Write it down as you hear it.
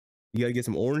You gotta get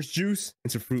some orange juice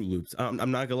and some Fruit Loops.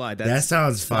 I'm not gonna lie. That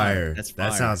sounds fire. That's fire.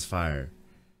 That sounds fire.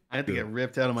 I had to get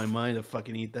ripped out of my mind to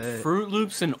fucking eat that. Fruit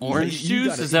Loops and orange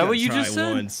juice? Is that what you just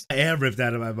said? Once. I am ripped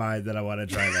out of my mind that I want to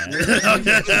try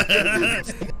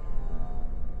that.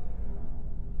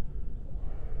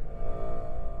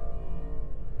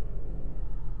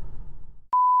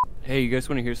 Hey, you guys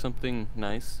want to hear something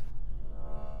nice?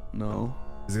 No.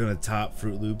 Is it gonna top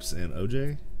Fruit Loops and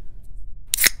OJ?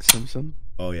 Simpson?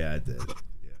 Oh yeah, I did.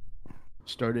 Yeah.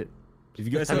 Start it. If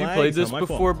you guys Have you lag, played it's not this my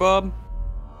before, fault. Bob?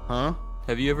 Huh?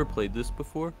 Have you ever played this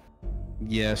before?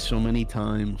 Yeah, so many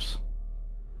times.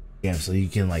 Yeah, so you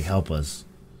can like help us.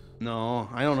 No,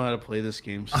 I don't know how to play this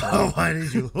game. So. Oh, why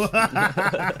did you? What?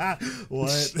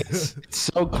 It's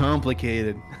so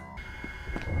complicated.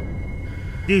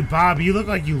 Dude, Bob, you look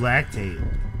like you lactate.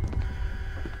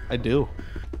 I do.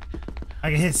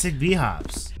 I can hit sick B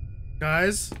hops.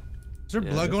 Guys, Is there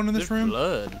blood going in this There's room?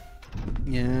 Blood.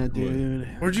 Yeah, dude.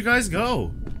 where'd you guys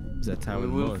go? Is that time We of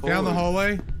the moved month? forward. Down the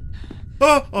hallway?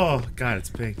 Oh, God,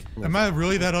 it's pink. Am I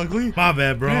really that ugly? My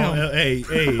bad, bro. Damn. Hey,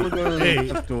 We're going to the hey.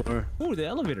 left door. Oh, the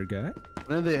elevator guy.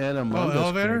 When did they add a Mongo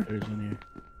elevator? characters in here?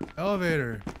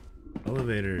 Elevator.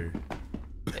 Elevator.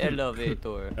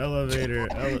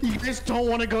 Elevator. You guys don't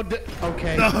want to go.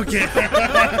 Okay. Okay.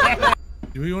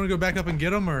 Do we want to go back up and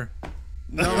get him or?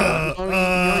 No,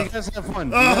 you guys have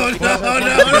fun. Oh,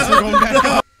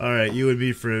 no. All right, you and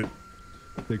me, Fruit.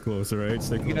 Stay close, all right?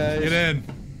 Stay close. You guys. Get in.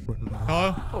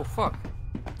 Hello? Oh, fuck.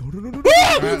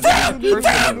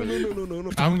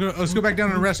 I'm gonna let's go back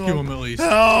down and rescue him at least.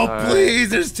 Oh, please,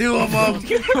 there's two of them.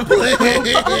 Please.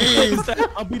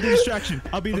 I'll be the distraction.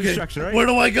 I'll be the distraction, all right? Where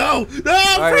do I go? No,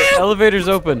 Alright, Fruit! elevator's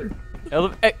open. Hey,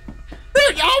 Fruit!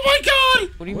 Oh my God!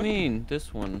 what do you mean?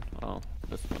 This one? Oh,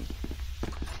 this one.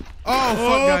 Oh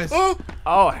fuck, guys. Oh,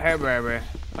 Oh, hey, baby.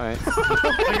 Alright.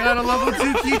 I got a level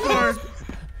 2 key card.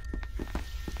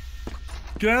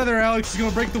 Get out of there, Alex. He's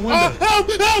gonna break the window. Oh!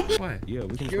 What? Yeah,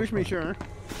 we can. Excuse me, sure.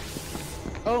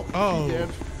 Oh. Oh. He did.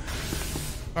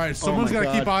 Alright, someone's my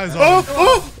gotta keep God. eyes on him.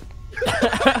 Oh!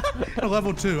 I got a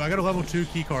level 2. I got a level 2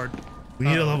 key card. We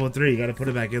need a level 3. You gotta put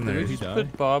it back in there. Did he Just die?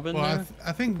 put Bob in Well, there.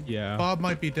 I think Yeah. Bob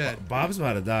might be dead. Bob's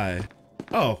about to die.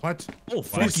 Oh. What? Oh,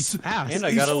 fuck, he's fast. And I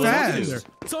He's got a level fast.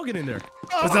 2. Let's all get in there.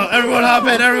 Let's go. Everyone hop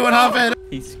in. Everyone hop in.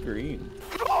 He screamed.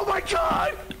 Oh my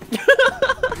God!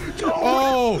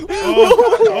 Oh!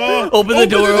 Oh. Open the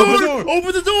door, Open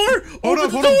Open the door. Hold Open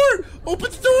up, the door.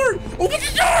 Open the door. Open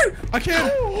the door. I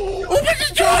can't! Open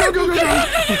the door. Go! No,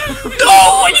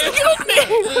 what are you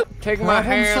doing? Take my Problem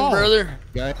hand, solved. brother.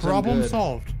 Guys, I'm Problem good.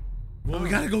 solved. Well, we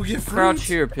gotta go get Fruit. Crouch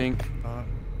here, Pink.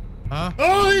 Huh?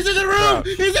 Oh, he's in the room. Crouch.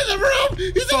 He's in the room. He's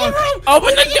in the Fuck. room.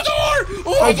 Open the door.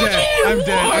 I'm Open the dead. door. I'm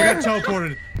dead. I got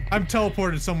teleported. I'm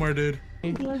teleported somewhere, dude.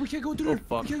 Oh, we can't go through Oh, there.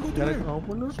 fuck. We can't go through there.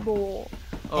 Open this door.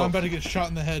 Oh, I'm about to get shot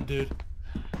in the head, dude.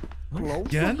 Close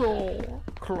Again? the door.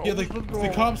 Close Yeah, the the door.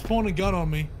 cop's pulling a gun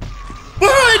on me.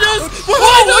 Behind us.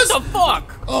 Behind What us. the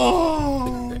fuck?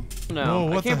 Oh. No, Whoa, I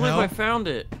what can't the believe hell? I found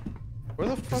it. Where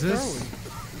the fuck Is are this? we?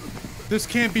 This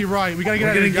can't be right. We gotta get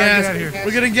We're out of here. getting Gotta get gassed.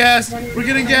 out of here. We're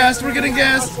getting gassed. We're getting gassed. We're getting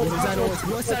gassed. What is that noise?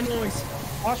 What's that noise?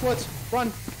 Auschwitz,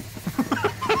 run.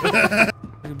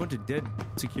 There's a bunch of dead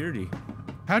security.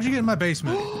 How'd you get in my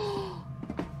basement?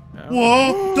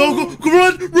 Whoa! Don't go!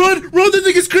 Run! That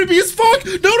thing is creepy as fuck!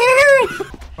 No!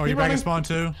 Oh, you back in spawn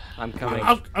too? I'm coming.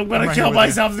 I'm gonna right kill here with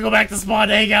myself to go back to spawn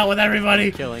to hang out with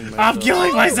everybody. Killing I'm myself.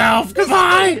 killing myself.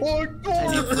 Goodbye. Oh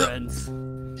And your God! friends.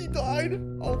 He died.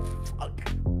 Oh fuck.